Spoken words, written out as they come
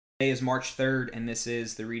Today is March 3rd, and this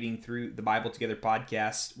is the Reading Through the Bible Together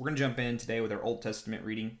podcast. We're going to jump in today with our Old Testament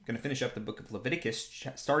reading. Going to finish up the book of Leviticus,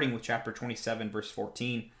 starting with chapter 27, verse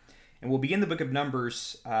 14. And we'll begin the book of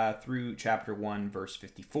Numbers through chapter 1, verse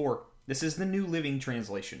 54. This is the New Living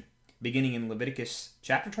Translation, beginning in Leviticus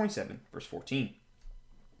chapter 27, verse 14.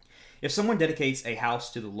 If someone dedicates a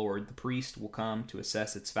house to the Lord, the priest will come to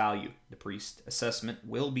assess its value. The priest's assessment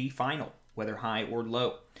will be final, whether high or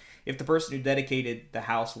low. If the person who dedicated the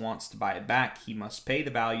house wants to buy it back, he must pay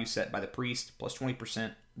the value set by the priest plus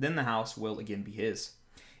 20%. Then the house will again be his.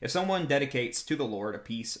 If someone dedicates to the Lord a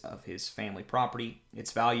piece of his family property,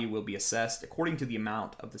 its value will be assessed according to the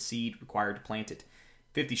amount of the seed required to plant it.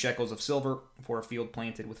 50 shekels of silver for a field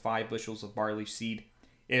planted with 5 bushels of barley seed.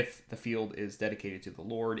 If the field is dedicated to the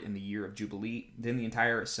Lord in the year of Jubilee, then the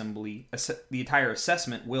entire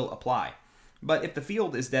assessment will apply. But if the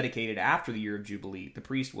field is dedicated after the year of Jubilee, the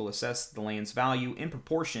priest will assess the land's value in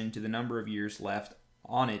proportion to the number of years left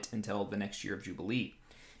on it until the next year of Jubilee.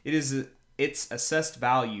 Its assessed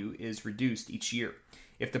value is reduced each year.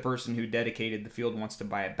 If the person who dedicated the field wants to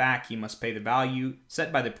buy it back, he must pay the value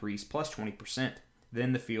set by the priest plus 20%.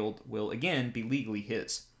 Then the field will again be legally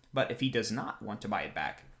his. But if he does not want to buy it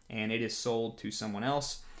back, and it is sold to someone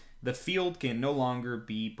else, the field can no longer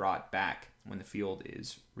be brought back. When the field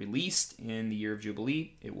is released in the year of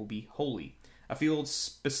Jubilee, it will be holy, a field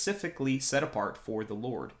specifically set apart for the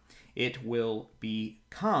Lord. It will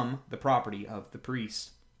become the property of the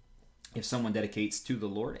priest. If someone dedicates to the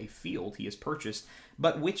Lord a field he has purchased,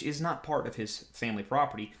 but which is not part of his family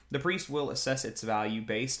property, the priest will assess its value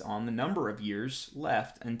based on the number of years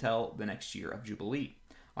left until the next year of Jubilee.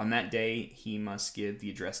 On that day, he must give the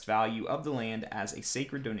addressed value of the land as a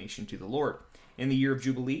sacred donation to the Lord. In the year of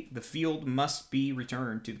Jubilee, the field must be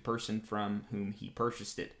returned to the person from whom he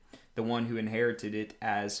purchased it, the one who inherited it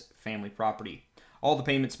as family property. All the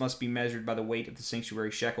payments must be measured by the weight of the sanctuary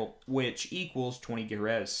shekel, which equals 20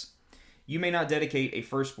 gerahs. You may not dedicate a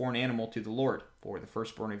firstborn animal to the Lord, for the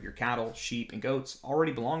firstborn of your cattle, sheep, and goats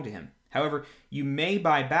already belong to him. However, you may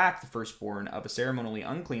buy back the firstborn of a ceremonially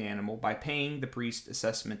unclean animal by paying the priest's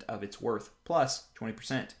assessment of its worth, plus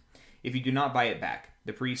 20%. If you do not buy it back,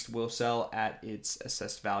 the priest will sell at its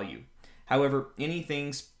assessed value. However,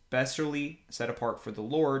 anything specially set apart for the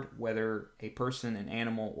Lord, whether a person, an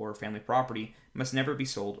animal, or family property, must never be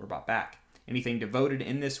sold or bought back. Anything devoted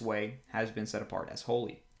in this way has been set apart as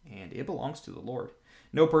holy, and it belongs to the Lord.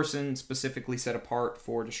 No person specifically set apart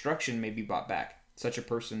for destruction may be bought back. Such a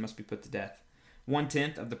person must be put to death.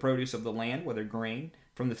 1/10 of the produce of the land, whether grain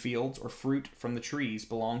from the fields or fruit from the trees,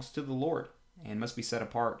 belongs to the Lord, and must be set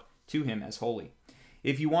apart to him as holy.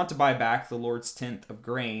 If you want to buy back the Lord's 10th of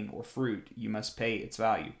grain or fruit, you must pay its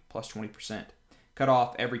value, plus 20%. Cut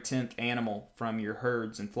off every 10th animal from your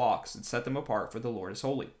herds and flocks, and set them apart, for the Lord is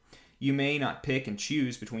holy. You may not pick and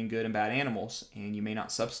choose between good and bad animals, and you may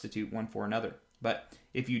not substitute one for another. But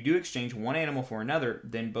if you do exchange one animal for another,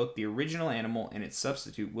 then both the original animal and its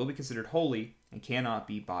substitute will be considered holy and cannot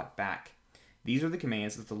be bought back. These are the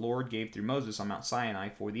commands that the Lord gave through Moses on Mount Sinai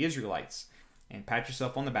for the Israelites. And pat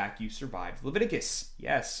yourself on the back, you survived Leviticus.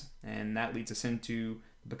 Yes, and that leads us into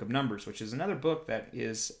the book of Numbers, which is another book that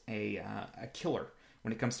is a killer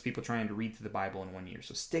when it comes to people trying to read through the Bible in one year.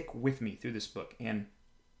 So stick with me through this book. And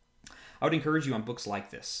I would encourage you on books like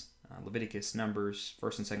this, Leviticus, Numbers,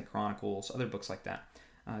 1st and 2nd Chronicles, other books like that.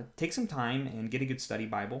 Take some time and get a good study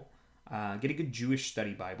Bible. Get a good Jewish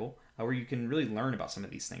study Bible where you can really learn about some of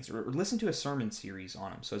these things, or listen to a sermon series on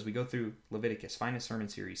them. So as we go through Leviticus, find a sermon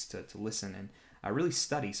series to listen and really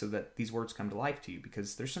study so that these words come to life to you,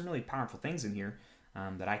 because there's some really powerful things in here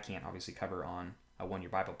that I can't obviously cover on a One Year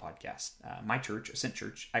Bible podcast. My church, Ascent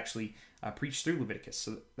Church, actually preached through Leviticus,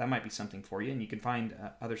 so that might be something for you. And you can find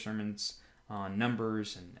other sermons on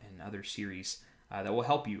Numbers and other series that will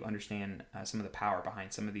help you understand some of the power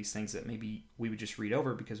behind some of these things that maybe we would just read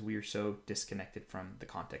over because we are so disconnected from the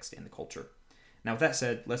context and the culture. Now, with that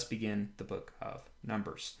said, let's begin the book of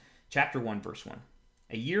Numbers. Chapter 1, verse 1.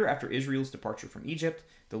 A year after Israel's departure from Egypt,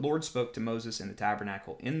 the Lord spoke to Moses in the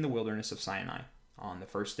tabernacle in the wilderness of Sinai. On the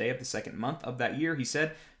first day of the 2nd month of that year, he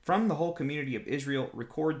said, "From the whole community of Israel,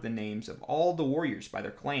 record the names of all the warriors by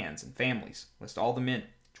their clans and families. List all the men,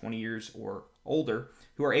 20 years or older,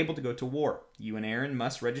 who are able to go to war. You and Aaron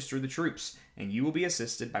must register the troops, and you will be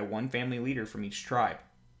assisted by one family leader from each tribe.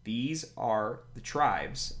 These are the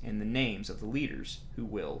tribes and the names of the leaders who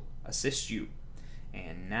will assist you."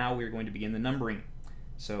 And now we're going to begin the numbering.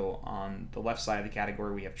 So on the left side of the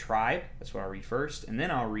category, we have tribe. That's what I'll read first. And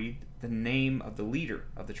then I'll read the name of the leader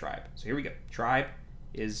of the tribe. So here we go. Tribe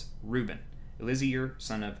is Reuben. Elizur,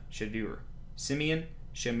 son of Shedeur. Simeon,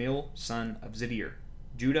 Shemiel, son of Zidir.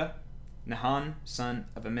 Judah, Nahan, son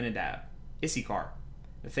of Amminadab. Issachar,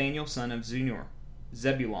 Nathaniel, son of Zunur.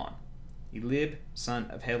 Zebulon, Elib, son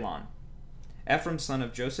of Helon. Ephraim, son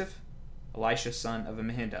of Joseph. Elisha, son of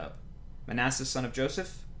Amminadab. Manasseh, son of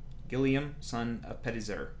Joseph. Gileam, son of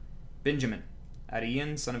Pedizur. Benjamin,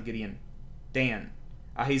 Adian, son of Gideon. Dan,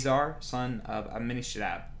 Ahizar, son of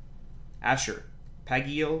Amminashadab. Asher,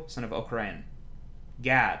 Pagiel, son of Ochran.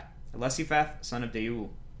 Gad, Elisaphath, son of Deuel.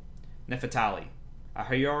 Nephtali,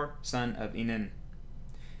 Ahior, son of Enan.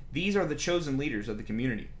 These are the chosen leaders of the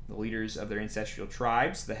community, the leaders of their ancestral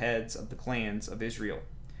tribes, the heads of the clans of Israel.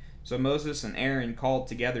 So Moses and Aaron called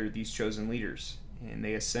together these chosen leaders, and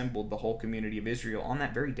they assembled the whole community of Israel on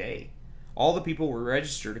that very day. All the people were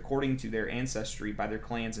registered according to their ancestry by their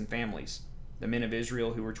clans and families. The men of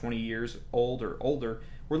Israel who were 20 years old or older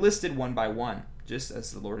were listed one by one, just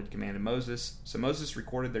as the Lord had commanded Moses. So Moses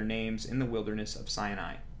recorded their names in the wilderness of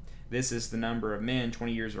Sinai. This is the number of men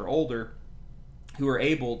 20 years or older who were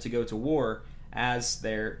able to go to war, as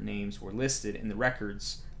their names were listed in the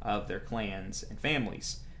records of their clans and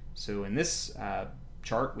families. So in this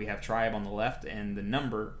chart, we have tribe on the left and the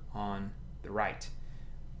number on the right.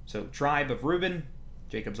 So tribe of Reuben,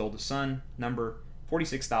 Jacob's oldest son, number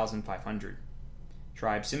 46,500.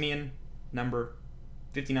 Tribe Simeon, number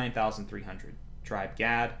 59,300. Tribe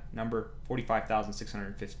Gad, number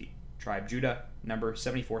 45,650. Tribe Judah, number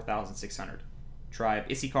 74,600. Tribe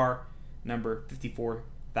Issachar, number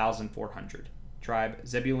 54,400. Tribe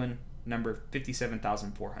Zebulun, number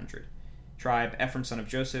 57,400. Tribe Ephraim, son of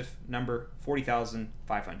Joseph, number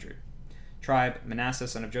 40,500. Tribe Manasseh,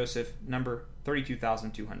 son of Joseph, number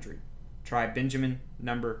 32,200. Tribe Benjamin,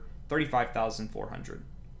 number 35,400.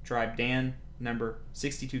 Tribe Dan, number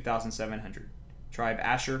 62,700. Tribe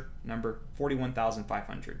Asher, number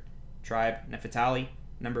 41,500. Tribe Nephtali,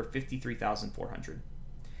 number 53,400.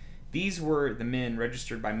 These were the men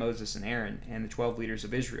registered by Moses and Aaron and the 12 leaders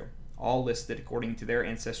of Israel, all listed according to their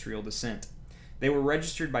ancestral descent. They were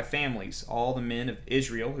registered by families, all the men of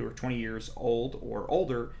Israel who were 20 years old or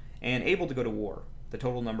older and able to go to war. The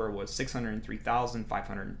total number was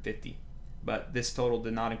 603,550. But this total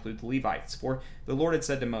did not include the Levites, for the Lord had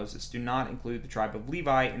said to Moses, "Do not include the tribe of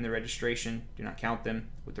Levi in the registration, do not count them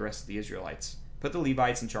with the rest of the Israelites. Put the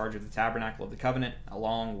Levites in charge of the tabernacle of the covenant,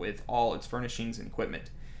 along with all its furnishings and equipment.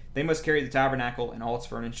 They must carry the tabernacle and all its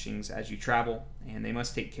furnishings as you travel, and they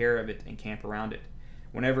must take care of it and camp around it.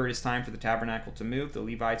 Whenever it is time for the tabernacle to move, the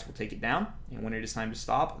Levites will take it down, and when it is time to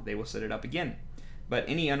stop, they will set it up again. But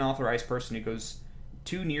any unauthorized person who goes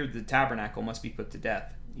too near the tabernacle must be put to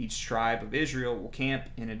death. Each tribe of Israel will camp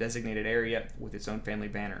in a designated area with its own family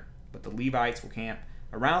banner, but the Levites will camp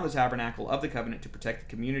around the tabernacle of the covenant to protect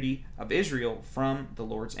the community of Israel from the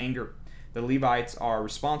Lord's anger. The Levites are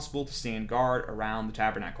responsible to stand guard around the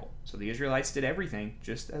tabernacle." So the Israelites did everything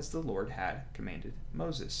just as the Lord had commanded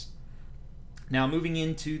Moses. Now moving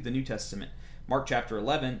into the New Testament, Mark chapter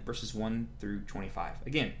 11, verses 1 through 25.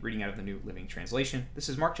 Again, reading out of the New Living Translation. This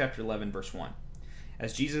is Mark chapter 11, verse 1.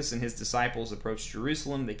 As Jesus and his disciples approached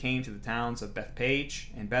Jerusalem, they came to the towns of Bethpage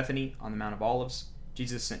and Bethany on the Mount of Olives.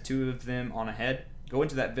 Jesus sent two of them on ahead. "Go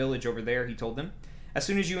into that village over there," he told them. "As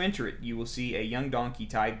soon as you enter it, you will see a young donkey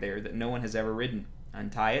tied there that no one has ever ridden.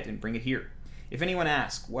 Untie it and bring it here. If anyone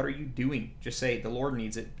asks, 'What are you doing?' just say, 'The Lord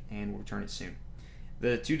needs it,' and will return it soon."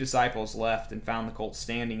 The two disciples left and found the colt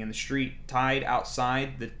standing in the street, tied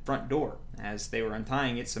outside the front door. As they were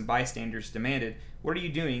untying it, some bystanders demanded, "What are you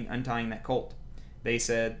doing untying that colt?" They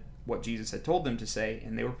said what Jesus had told them to say,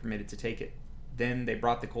 and they were permitted to take it. Then they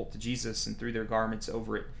brought the colt to Jesus and threw their garments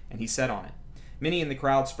over it, and he sat on it. Many in the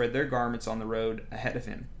crowd spread their garments on the road ahead of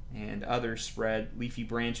him, and others spread leafy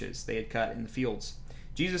branches they had cut in the fields.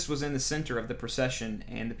 Jesus was in the center of the procession,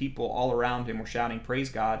 and the people all around him were shouting, "Praise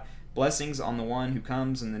God! Blessings on the one who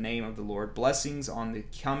comes in the name of the Lord. Blessings on the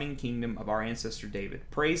coming kingdom of our ancestor David.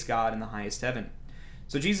 Praise God in the highest heaven."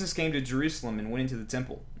 So Jesus came to Jerusalem and went into the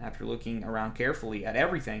temple. After looking around carefully at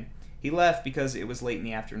everything, he left because it was late in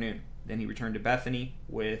the afternoon. Then he returned to Bethany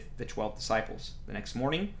with the 12 disciples. The next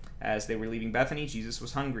morning, as they were leaving Bethany, Jesus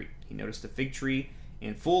was hungry. He noticed a fig tree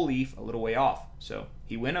in full leaf a little way off. So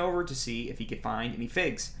he went over to see if he could find any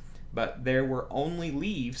figs. But there were only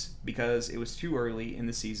leaves because it was too early in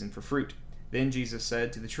the season for fruit. Then Jesus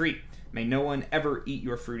said to the tree, "May no one ever eat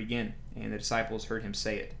your fruit again." And the disciples heard him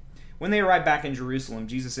say it. When they arrived back in Jerusalem,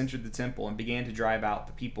 Jesus entered the temple and began to drive out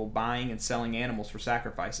the people buying and selling animals for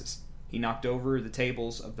sacrifices. He knocked over the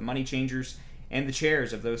tables of the money changers and the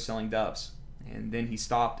chairs of those selling doves. And then he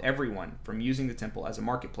stopped everyone from using the temple as a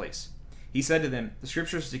marketplace. He said to them, "The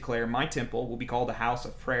scriptures declare my temple will be called a house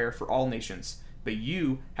of prayer for all nations, but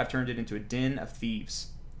you have turned it into a den of thieves."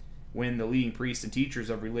 When the leading priests and teachers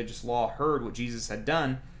of religious law heard what Jesus had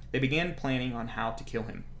done, they began planning on how to kill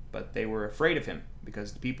him. But they were afraid of him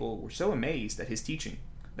because the people were so amazed at his teaching.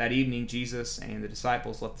 That evening, Jesus and the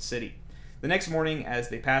disciples left the city. The next morning, as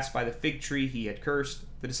they passed by the fig tree he had cursed,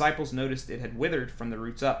 the disciples noticed it had withered from the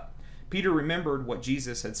roots up. Peter remembered what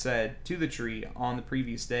Jesus had said to the tree on the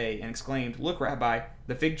previous day and exclaimed, "Look, Rabbi,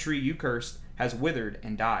 the fig tree you cursed has withered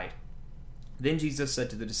and died." Then Jesus said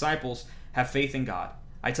to the disciples, "Have faith in God.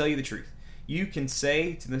 I tell you the truth. You can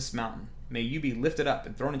say to this mountain, 'May you be lifted up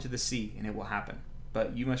and thrown into the sea,' and it will happen.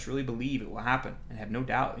 But you must really believe it will happen and have no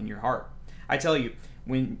doubt in your heart. I tell you,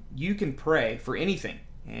 when you can pray for anything,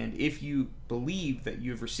 and if you believe that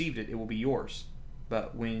you have received it, it will be yours.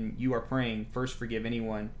 But when you are praying, first forgive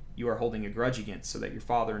anyone you are holding a grudge against, so that your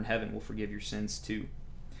Father in heaven will forgive your sins too."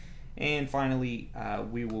 And finally,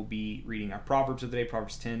 we will be reading our Proverbs of the day,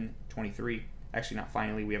 Proverbs 10:23. Actually, not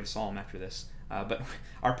finally, we have a psalm after this. But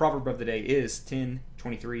our proverb of the day is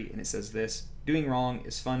 10:23, and it says this: "Doing wrong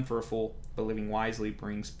is fun for a fool, but living wisely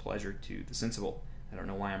brings pleasure to the sensible." I don't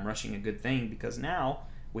know why I'm rushing a good thing, because now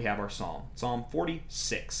we have our psalm, Psalm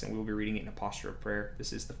 46, and we will be reading it in a posture of prayer.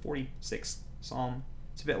 This is the 46th psalm.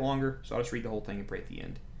 It's a bit longer, so I'll just read the whole thing and pray at the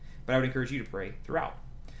end. But I would encourage you to pray throughout.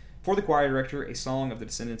 For the choir director, a song of the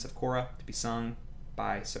descendants of Korah, to be sung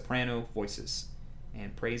by soprano voices.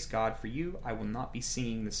 And praise God for you. I will not be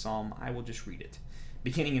singing the psalm, I will just read it.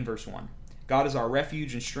 Beginning in verse 1. God is our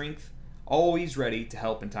refuge and strength, always ready to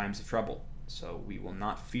help in times of trouble. So we will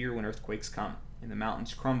not fear when earthquakes come, and the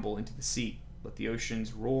mountains crumble into the sea. Let the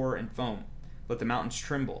oceans roar and foam. Let the mountains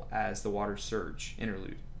tremble as the waters surge.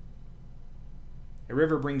 Interlude. A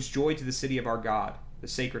river brings joy to the city of our God, the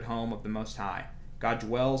sacred home of the Most High. God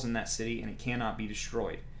dwells in that city, and it cannot be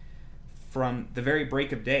destroyed. From the very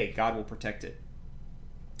break of day, God will protect it.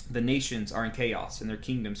 The nations are in chaos, and their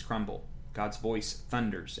kingdoms crumble. God's voice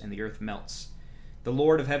thunders, and the earth melts. The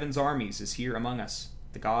Lord of heaven's armies is here among us.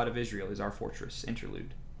 The God of Israel is our fortress.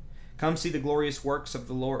 Interlude. Come see the glorious works of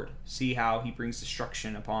the Lord. See how he brings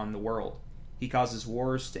destruction upon the world. He causes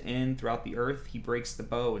wars to end throughout the earth. He breaks the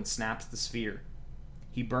bow and snaps the spear.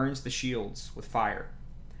 He burns the shields with fire.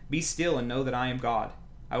 Be still and know that I am God.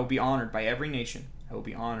 I will be honored by every nation. I will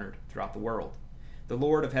be honored throughout the world. The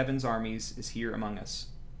Lord of heaven's armies is here among us.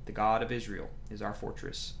 The God of Israel is our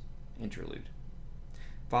fortress. Interlude.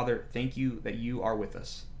 Father, thank you that you are with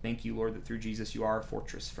us. Thank you, Lord, that through Jesus you are a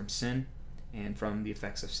fortress from sin and from the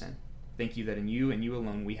effects of sin. Thank you that in you and you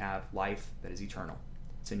alone we have life that is eternal.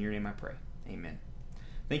 It's in your name I pray. Amen.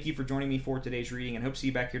 Thank you for joining me for today's reading, and hope to see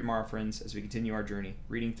you back here tomorrow, friends, as we continue our journey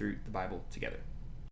reading through the Bible together.